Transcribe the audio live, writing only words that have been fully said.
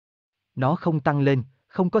Nó không tăng lên,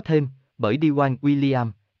 không có thêm, bởi Dewain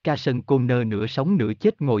William, Cason Connor nửa sống nửa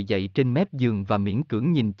chết ngồi dậy trên mép giường và miễn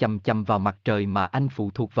cưỡng nhìn chằm chằm vào mặt trời mà anh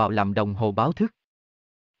phụ thuộc vào làm đồng hồ báo thức.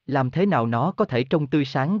 Làm thế nào nó có thể trông tươi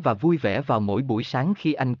sáng và vui vẻ vào mỗi buổi sáng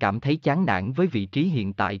khi anh cảm thấy chán nản với vị trí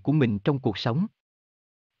hiện tại của mình trong cuộc sống?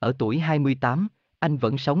 Ở tuổi 28, anh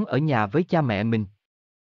vẫn sống ở nhà với cha mẹ mình.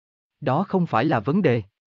 Đó không phải là vấn đề.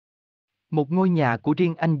 Một ngôi nhà của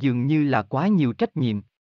riêng anh dường như là quá nhiều trách nhiệm.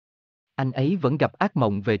 Anh ấy vẫn gặp ác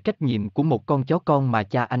mộng về trách nhiệm của một con chó con mà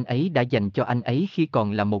cha anh ấy đã dành cho anh ấy khi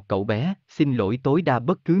còn là một cậu bé. Xin lỗi tối đa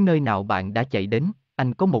bất cứ nơi nào bạn đã chạy đến,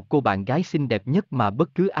 anh có một cô bạn gái xinh đẹp nhất mà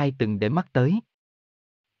bất cứ ai từng để mắt tới.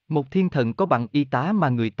 Một thiên thần có bằng y tá mà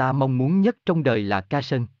người ta mong muốn nhất trong đời là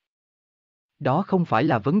Cason. Đó không phải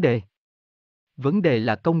là vấn đề. Vấn đề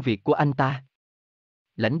là công việc của anh ta.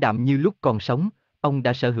 Lãnh đạm như lúc còn sống, ông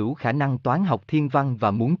đã sở hữu khả năng toán học thiên văn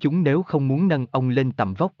và muốn chúng nếu không muốn nâng ông lên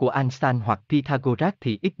tầm vóc của Einstein hoặc Pythagoras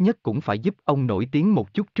thì ít nhất cũng phải giúp ông nổi tiếng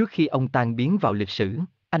một chút trước khi ông tan biến vào lịch sử.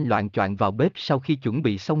 Anh loạng choạng vào bếp sau khi chuẩn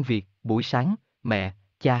bị xong việc, buổi sáng, mẹ,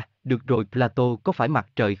 cha, được rồi Plato có phải mặt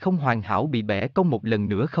trời không hoàn hảo bị bẻ cong một lần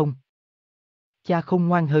nữa không? Cha không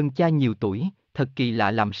ngoan hơn cha nhiều tuổi, thật kỳ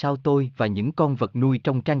lạ làm sao tôi và những con vật nuôi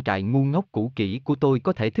trong trang trại ngu ngốc cũ kỹ của tôi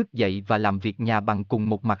có thể thức dậy và làm việc nhà bằng cùng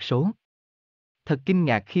một mặt số. Thật kinh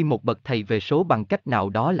ngạc khi một bậc thầy về số bằng cách nào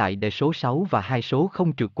đó lại để số 6 và 2 số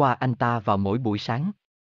không trượt qua anh ta vào mỗi buổi sáng.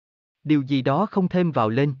 Điều gì đó không thêm vào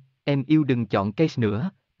lên, em yêu đừng chọn Case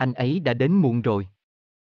nữa, anh ấy đã đến muộn rồi.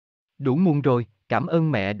 Đủ muộn rồi, cảm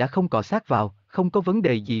ơn mẹ đã không cọ sát vào, không có vấn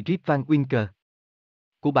đề gì Rip Van Winkler.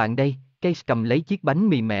 Của bạn đây, Case cầm lấy chiếc bánh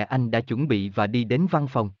mì mẹ anh đã chuẩn bị và đi đến văn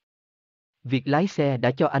phòng. Việc lái xe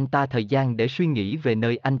đã cho anh ta thời gian để suy nghĩ về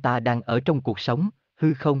nơi anh ta đang ở trong cuộc sống,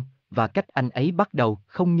 hư không, và cách anh ấy bắt đầu,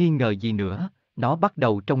 không nghi ngờ gì nữa, nó bắt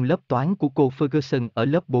đầu trong lớp toán của cô Ferguson ở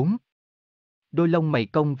lớp 4. Đôi lông mày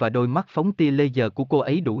cong và đôi mắt phóng tia laser của cô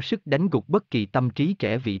ấy đủ sức đánh gục bất kỳ tâm trí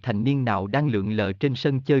trẻ vị thành niên nào đang lượn lờ trên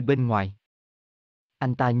sân chơi bên ngoài.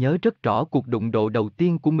 Anh ta nhớ rất rõ cuộc đụng độ đầu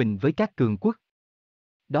tiên của mình với các cường quốc.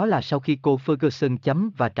 Đó là sau khi cô Ferguson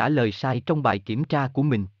chấm và trả lời sai trong bài kiểm tra của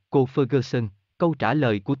mình, cô Ferguson, câu trả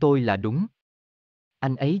lời của tôi là đúng.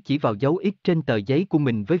 Anh ấy chỉ vào dấu X trên tờ giấy của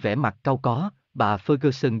mình với vẻ mặt cau có, bà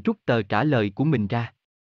Ferguson rút tờ trả lời của mình ra.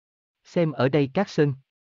 Xem ở đây Cason.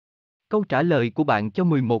 Câu trả lời của bạn cho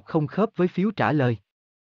 11 không khớp với phiếu trả lời.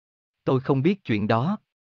 Tôi không biết chuyện đó.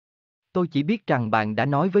 Tôi chỉ biết rằng bạn đã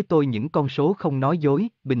nói với tôi những con số không nói dối,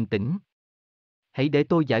 bình tĩnh. Hãy để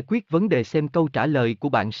tôi giải quyết vấn đề xem câu trả lời của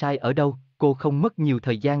bạn sai ở đâu, cô không mất nhiều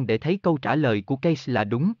thời gian để thấy câu trả lời của Case là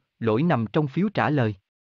đúng, lỗi nằm trong phiếu trả lời.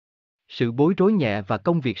 Sự bối rối nhẹ và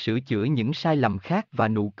công việc sửa chữa những sai lầm khác và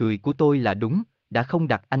nụ cười của tôi là đúng, đã không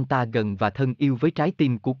đặt anh ta gần và thân yêu với trái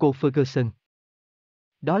tim của cô Ferguson.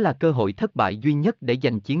 Đó là cơ hội thất bại duy nhất để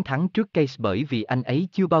giành chiến thắng trước Case bởi vì anh ấy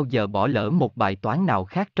chưa bao giờ bỏ lỡ một bài toán nào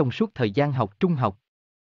khác trong suốt thời gian học trung học.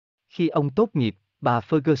 Khi ông tốt nghiệp, bà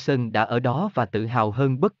Ferguson đã ở đó và tự hào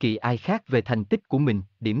hơn bất kỳ ai khác về thành tích của mình.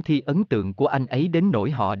 Điểm thi ấn tượng của anh ấy đến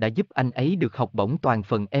nỗi họ đã giúp anh ấy được học bổng toàn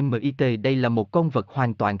phần MIT. Đây là một con vật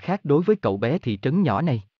hoàn toàn khác đối với cậu bé thị trấn nhỏ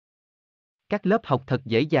này. Các lớp học thật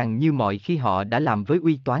dễ dàng như mọi khi họ đã làm với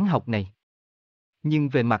uy toán học này. Nhưng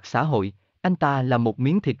về mặt xã hội, anh ta là một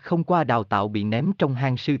miếng thịt không qua đào tạo bị ném trong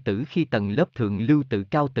hang sư tử khi tầng lớp thượng lưu tự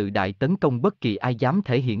cao tự đại tấn công bất kỳ ai dám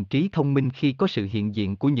thể hiện trí thông minh khi có sự hiện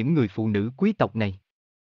diện của những người phụ nữ quý tộc này.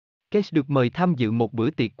 Case được mời tham dự một bữa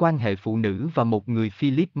tiệc quan hệ phụ nữ và một người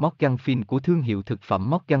Philip Morganfin của thương hiệu thực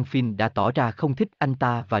phẩm Morganfin đã tỏ ra không thích anh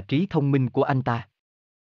ta và trí thông minh của anh ta.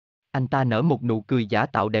 Anh ta nở một nụ cười giả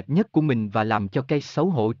tạo đẹp nhất của mình và làm cho Case xấu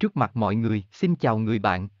hổ trước mặt mọi người. Xin chào người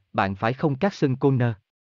bạn phải không Cason Connor?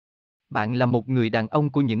 Bạn là một người đàn ông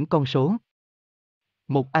của những con số.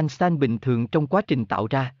 Một Einstein bình thường trong quá trình tạo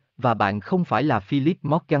ra, và bạn không phải là Philip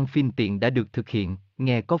Morganfin tiện đã được thực hiện,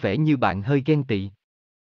 nghe có vẻ như bạn hơi ghen tị.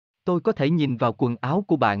 Tôi có thể nhìn vào quần áo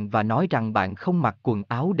của bạn và nói rằng bạn không mặc quần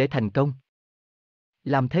áo để thành công.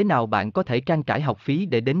 Làm thế nào bạn có thể trang trải học phí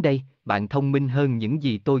để đến đây, bạn thông minh hơn những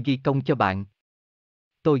gì tôi ghi công cho bạn.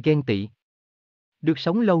 Tôi ghen tị. Được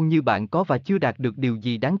sống lâu như bạn có và chưa đạt được điều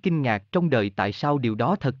gì đáng kinh ngạc trong đời tại sao điều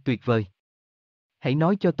đó thật tuyệt vời. Hãy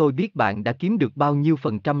nói cho tôi biết bạn đã kiếm được bao nhiêu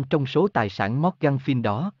phần trăm trong số tài sản Morganfin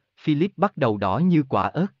đó. Philip bắt đầu đỏ như quả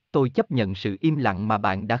ớt, tôi chấp nhận sự im lặng mà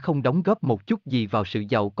bạn đã không đóng góp một chút gì vào sự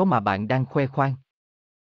giàu có mà bạn đang khoe khoang.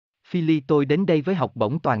 Philip tôi đến đây với học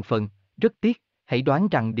bổng toàn phần, rất tiếc, hãy đoán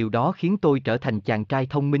rằng điều đó khiến tôi trở thành chàng trai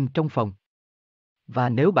thông minh trong phòng. Và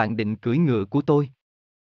nếu bạn định cưỡi ngựa của tôi,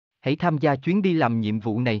 hãy tham gia chuyến đi làm nhiệm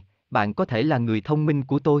vụ này, bạn có thể là người thông minh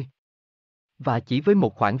của tôi. Và chỉ với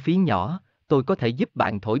một khoản phí nhỏ, tôi có thể giúp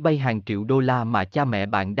bạn thổi bay hàng triệu đô la mà cha mẹ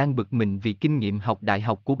bạn đang bực mình vì kinh nghiệm học đại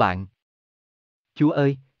học của bạn. Chúa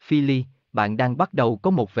ơi, Philly, bạn đang bắt đầu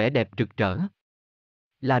có một vẻ đẹp rực rỡ.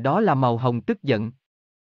 Đó là màu hồng tức giận.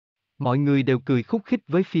 Mọi người đều cười khúc khích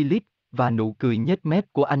với Philip, và nụ cười nhếch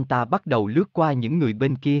mép của anh ta bắt đầu lướt qua những người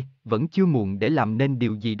bên kia, vẫn chưa muộn để làm nên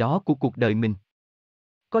điều gì đó của cuộc đời mình.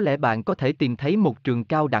 Có lẽ bạn có thể tìm thấy một trường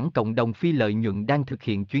cao đẳng cộng đồng phi lợi nhuận đang thực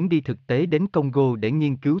hiện chuyến đi thực tế đến Congo để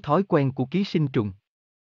nghiên cứu thói quen của ký sinh trùng.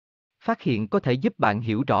 Phát hiện có thể giúp bạn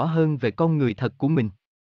hiểu rõ hơn về con người thật của mình.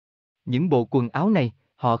 Những bộ quần áo này,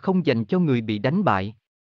 họ không dành cho người bị đánh bại.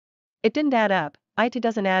 It didn't add up. It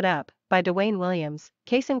doesn't add up, by Dewain Williams.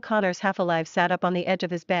 Cason Connor's half-alive sat up on the edge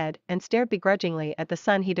of his bed and stared begrudgingly at the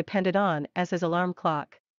sun he depended on as his alarm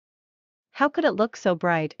clock. How could it look so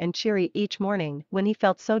bright and cheery each morning when he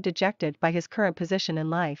felt so dejected by his current position in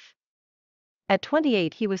life? At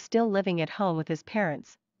 28 he was still living at home with his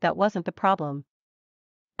parents. That wasn't the problem.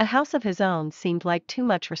 A house of his own seemed like too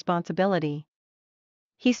much responsibility.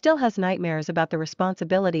 He still has nightmares about the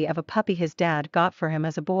responsibility of a puppy his dad got for him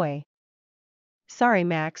as a boy. Sorry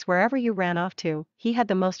Max, wherever you ran off to, he had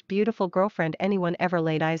the most beautiful girlfriend anyone ever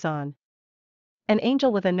laid eyes on. An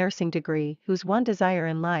angel with a nursing degree whose one desire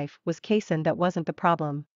in life was Cason. That wasn't the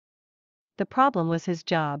problem. The problem was his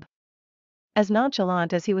job. As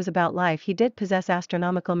nonchalant as he was about life, he did possess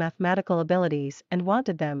astronomical mathematical abilities and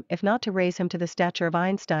wanted them, if not to raise him to the stature of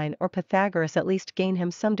Einstein or Pythagoras, at least gain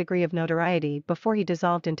him some degree of notoriety before he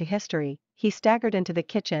dissolved into history. He staggered into the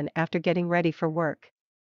kitchen after getting ready for work.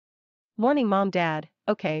 Morning Mom, Dad.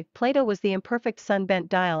 Okay, Plato was the imperfect sun-bent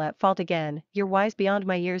dial at fault again. You're wise beyond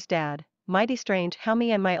my years, Dad. Mighty strange how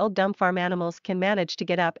me and my old dumb farm animals can manage to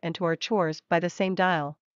get up and to our chores by the same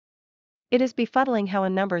dial. It is befuddling how a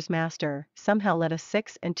numbers master somehow let a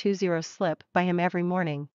 6 and 2 zeros slip by him every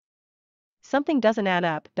morning. Something doesn't add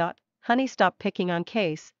up. Honey, stop picking on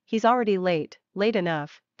Case, he's already late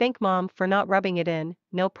enough. Thank Mom for not rubbing it in.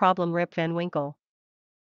 No problem, Rip Van Winkle.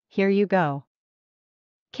 Here you go.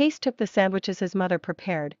 Case took the sandwiches his mother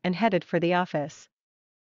prepared and headed for the office.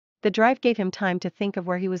 The drive gave him time to think of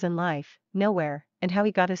where he was in life, nowhere, and how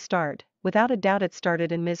he got his start. Without a doubt it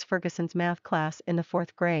started in Ms. Ferguson's math class in the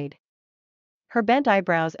 4th grade. Her bent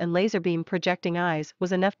eyebrows and laser beam projecting eyes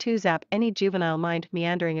was enough to zap any juvenile mind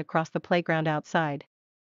meandering across the playground outside.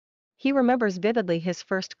 He remembers vividly his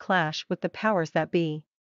first clash with the powers that be.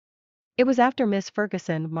 It was after Miss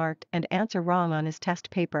Ferguson marked an answer wrong on his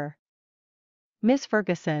test paper. Miss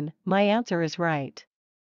Ferguson, my answer is right.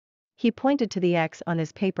 He pointed to the X on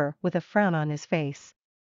his paper with a frown on his face.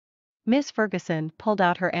 Miss Ferguson pulled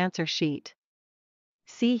out her answer sheet.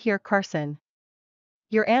 See here, Carson.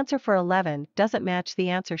 Your answer for 11 doesn't match the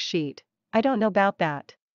answer sheet. I don't know about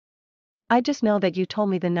that. I just know that you told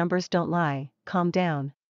me the numbers don't lie. Calm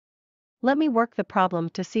down. Let me work the problem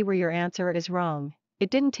to see where your answer is wrong. It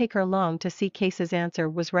didn't take her long to see Case's answer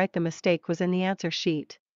was right. The mistake was in the answer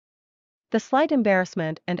sheet. The slight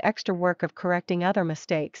embarrassment and extra work of correcting other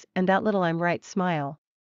mistakes and that little I'm right smile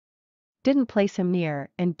didn't place him near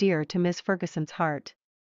and dear to Miss Ferguson's heart.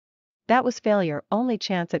 That was failure, only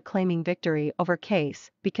chance at claiming victory over Case,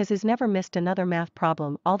 because he's never missed another math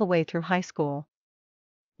problem all the way through high school.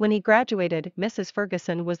 When he graduated, Mrs.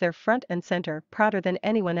 Ferguson was there front and center, prouder than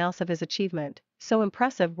anyone else of his achievement. So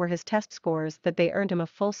impressive were his test scores that they earned him a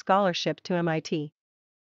full scholarship to MIT.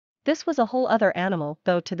 This was a whole other animal,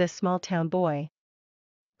 though, to this small-town boy.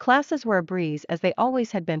 Classes were a breeze, as they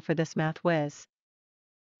always had been for this math whiz.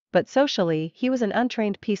 But socially, he was an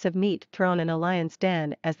untrained piece of meat thrown in a lion's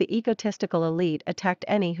den as the egotistical elite attacked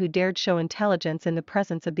any who dared show intelligence in the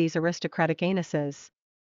presence of these aristocratic anuses.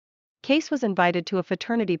 Case was invited to a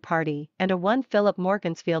fraternity party, and one Philip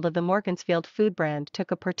Morgansfield of the Morgansfield food brand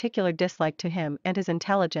took a particular dislike to him and his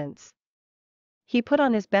intelligence. He put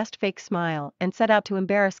on his best fake smile and set out to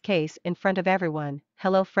embarrass Case in front of everyone.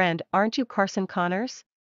 Hello friend, aren't you Carson Connors?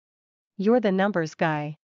 You're the numbers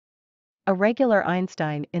guy. A regular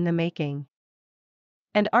Einstein in the making.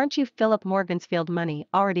 And aren't you Philip Morgansfield? Money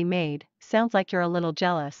already made? Sounds like you're a little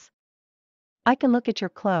jealous. I can look at your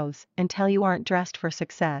clothes and tell you aren't dressed for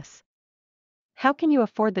success. How can you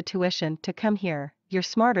afford the tuition to come here? You're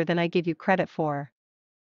smarter than I give you credit for.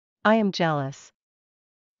 I am jealous.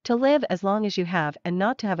 To live as long as you have and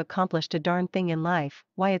not to have accomplished a darn thing in life,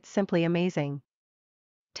 why, it's simply amazing.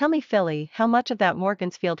 Tell me, Philly, how much of that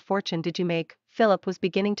Morgansfield fortune did you make? Philip was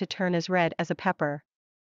beginning to turn as red as a pepper.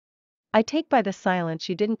 I take by the silence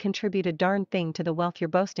you didn't contribute a darn thing to the wealth you're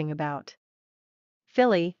boasting about.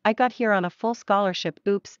 Philly, I got here on a full scholarship.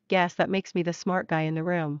 Oops, guess that makes me the smart guy in the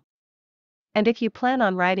room. And if you plan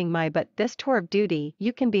on riding my butt this tour of duty,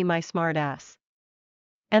 you can be my smart ass.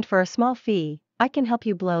 And for a small fee, I can help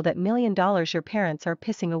you blow that $1 million your parents are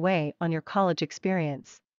pissing away on your college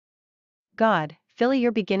experience. God, Philly,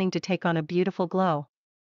 you're beginning to take on a beautiful glow.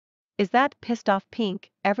 Is that pissed off pink?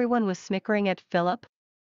 Everyone was snickering at Philip.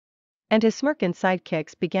 And his smirking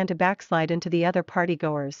sidekicks began to backslide into the other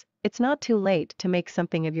partygoers. It's not too late to make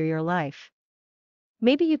something of your life.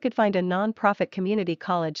 Maybe you could find a non-profit community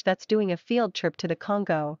college that's doing a field trip to the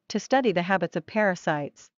Congo to study the habits of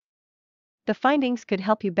parasites. The findings could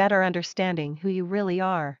help you better understanding who you really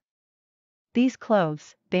are. These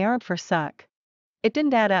clothes, they aren't for suck. It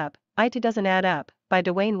didn't add up. It doesn't add up. By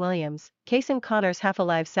Dewain Williams. Cason Connors, half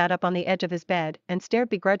alive, sat up on the edge of his bed and stared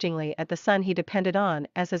begrudgingly at the sun he depended on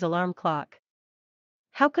as his alarm clock.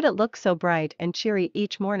 How could it look so bright and cheery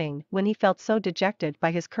each morning when he felt so dejected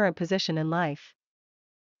by his current position in life?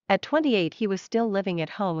 At 28 he was still living at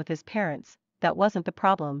home with his parents. That wasn't the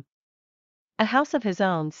problem. A house of his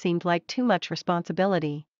own seemed like too much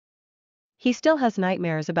responsibility. He still has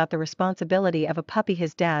nightmares about the responsibility of a puppy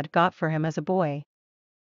his dad got for him as a boy.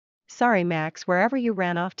 Sorry Max, wherever you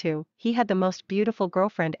ran off to, he had the most beautiful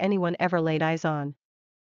girlfriend anyone ever laid eyes on.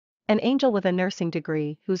 An angel with a nursing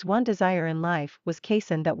degree whose one desire in life was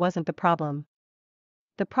Cason. That wasn't the problem.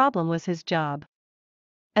 The problem was his job.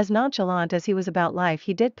 As nonchalant as he was about life,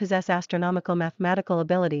 he did possess astronomical mathematical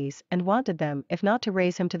abilities and wanted them, if not to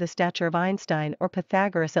raise him to the stature of Einstein or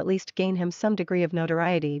Pythagoras, at least gain him some degree of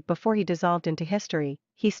notoriety before he dissolved into history.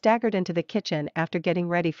 He staggered into the kitchen after getting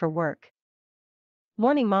ready for work.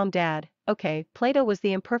 Morning Mom, Dad. Okay, Plato was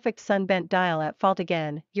the imperfect sun-bent dial at fault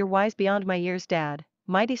again. You're wise beyond my years, Dad.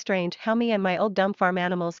 Mighty strange how me and my old dumb farm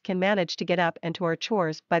animals can manage to get up and to our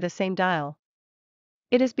chores by the same dial.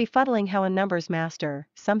 It is befuddling how a numbers master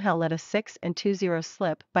somehow let a 6 and 2 zeros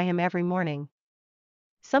slip by him every morning.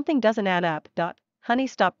 Something doesn't add up. Honey,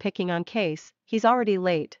 stop picking on Case, he's already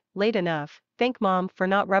late enough. Thank Mom for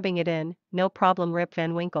not rubbing it in. No problem, Rip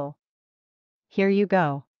Van Winkle. Here you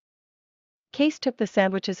go. Case took the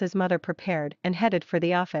sandwiches his mother prepared and headed for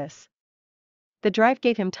the office. The drive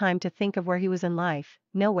gave him time to think of where he was in life,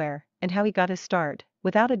 nowhere, and how he got his start.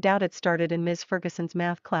 Without a doubt it started in Ms. Ferguson's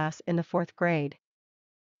math class in the 4th grade.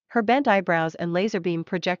 Her bent eyebrows and laser beam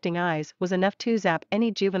projecting eyes was enough to zap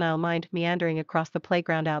any juvenile mind meandering across the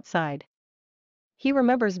playground outside. He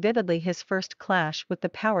remembers vividly his first clash with the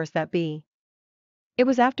powers that be. It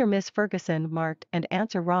was after Miss Ferguson marked an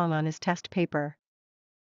answer wrong on his test paper.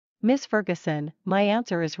 Miss Ferguson, my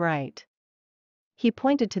answer is right. He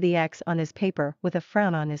pointed to the X on his paper with a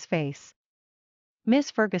frown on his face.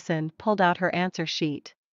 Miss Ferguson pulled out her answer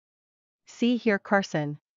sheet. See here,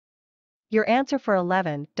 Carson. Your answer for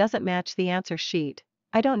 11 doesn't match the answer sheet.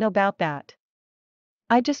 I don't know about that.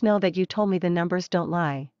 I just know that you told me the numbers don't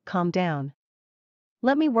lie. Calm down.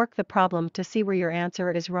 Let me work the problem to see where your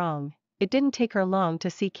answer is wrong. It didn't take her long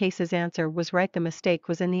to see Case's answer was right. The mistake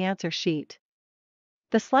was in the answer sheet.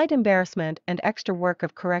 The slight embarrassment and extra work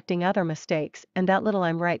of correcting other mistakes and that little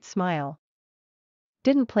I'm right smile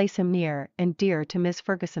didn't place him near and dear to Miss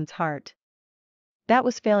Ferguson's heart. That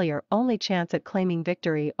was failure, only chance at claiming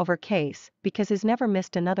victory over Case, because he's never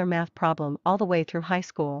missed another math problem all the way through high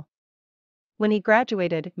school. When he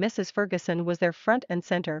graduated, Mrs. Ferguson was there front and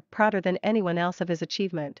center, prouder than anyone else of his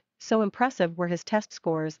achievement. So impressive were his test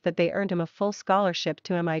scores that they earned him a full scholarship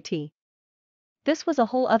to MIT. This was a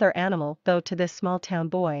whole other animal, though, to this small-town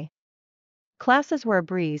boy. Classes were a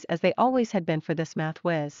breeze, as they always had been for this math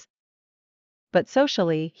whiz. But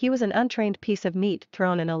socially, he was an untrained piece of meat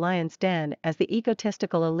thrown in a lion's den as the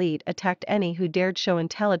egotistical elite attacked any who dared show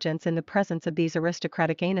intelligence in the presence of these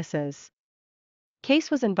aristocratic anuses. Case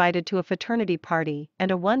was invited to a fraternity party,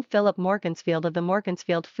 and one Philip Morgansfield of the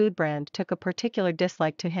Morgansfield food brand took a particular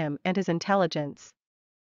dislike to him and his intelligence.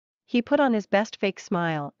 He put on his best fake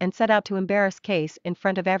smile and set out to embarrass Case in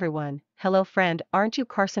front of everyone. Hello friend, aren't you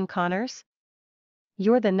Carson Connors?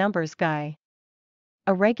 You're the numbers guy.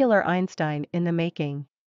 A regular Einstein in the making.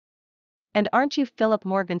 And aren't you Philip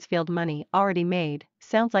Morgansfield? Money already made.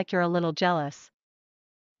 Sounds like you're a little jealous.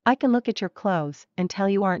 I can look at your clothes and tell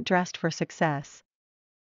you aren't dressed for success.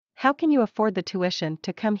 How can you afford the tuition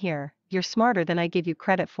to come here? You're smarter than I give you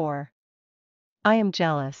credit for. I am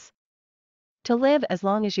jealous. To live as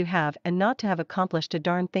long as you have and not to have accomplished a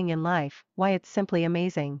darn thing in life, why, it's simply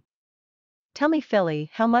amazing. Tell me,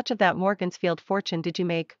 Philly, how much of that Morgansfield fortune did you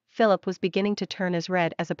make? Philip was beginning to turn as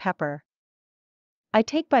red as a pepper. I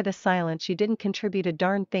take by the silence you didn't contribute a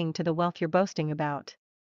darn thing to the wealth you're boasting about.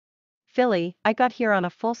 Philly, I got here on a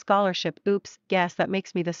full scholarship. Oops, guess that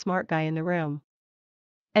makes me the smart guy in the room.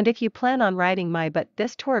 And if you plan on riding my butt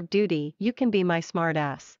this tour of duty, you can be my smart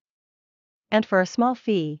ass. And for a small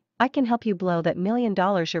fee, I can help you blow that $1 million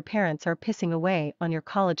your parents are pissing away on your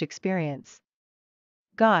college experience.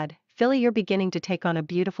 God, Philly, you're beginning to take on a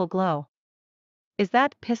beautiful glow. Is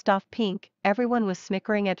that pissed off pink? Everyone was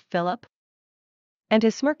snickering at Philip. And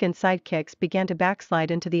his smirking sidekicks began to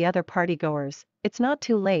backslide into the other partygoers. It's not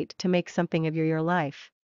too late to make something of your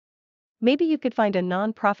life. Maybe you could find a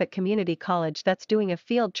non-profit community college that's doing a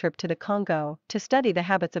field trip to the Congo to study the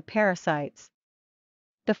habits of parasites.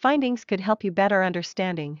 The findings could help you better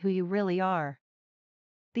understanding who you really are.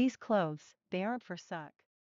 These clothes, they aren't for suck.